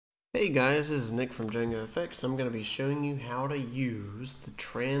Hey guys, this is Nick from JangaFX. I'm going to be showing you how to use the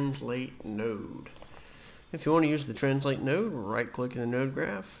translate node. If you want to use the translate node, right click in the node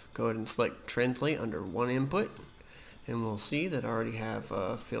graph, go ahead and select translate under one input, and we'll see that I already have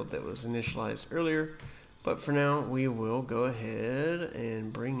a field that was initialized earlier. But for now, we will go ahead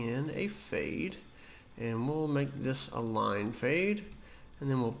and bring in a fade, and we'll make this a line fade,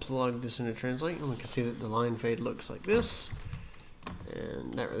 and then we'll plug this into translate, and we can see that the line fade looks like this.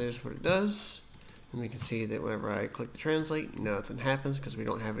 And that really is what it does. And we can see that whenever I click the translate, nothing happens because we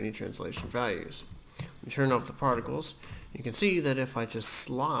don't have any translation values. We turn off the particles. You can see that if I just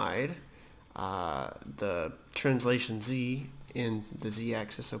slide the translation Z in the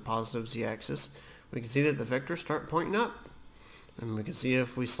Z-axis, so positive Z-axis, we can see that the vectors start pointing up. And we can see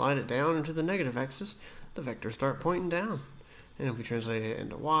if we slide it down into the negative axis, the vectors start pointing down. And if we translate it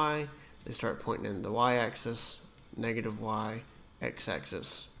into Y, they start pointing in the Y-axis, negative Y,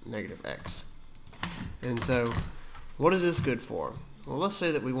 X-axis, negative X. And so, what is this good for? Well, let's say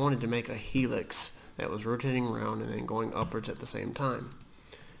that we wanted to make a helix that was rotating around and then going upwards at the same time.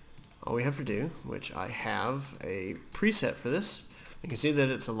 All we have to do, which I have a preset for this, you can see that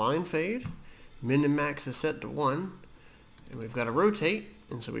it's a line fade, min and max is set to 1, and we've got to rotate,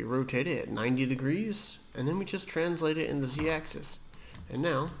 and so we rotate it at 90 degrees, and then we just translate it in the Z-axis. And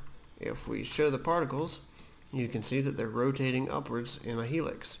now, if we show the particles, you can see that they're rotating upwards in a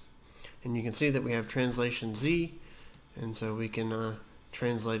helix. And you can see that we have translation Z, and so we can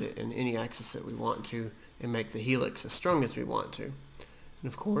translate it in any axis that we want to and make the helix as strong as we want to. And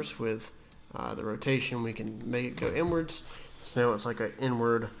of course, with the rotation, we can make it go inwards, so now it's like an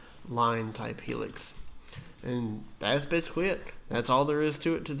inward line type helix. And that's basically it. That's all there is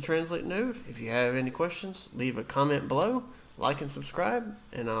to it, to the translate node. If you have any questions, leave a comment below, like and subscribe,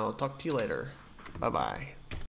 and I'll talk to you later. Bye-bye.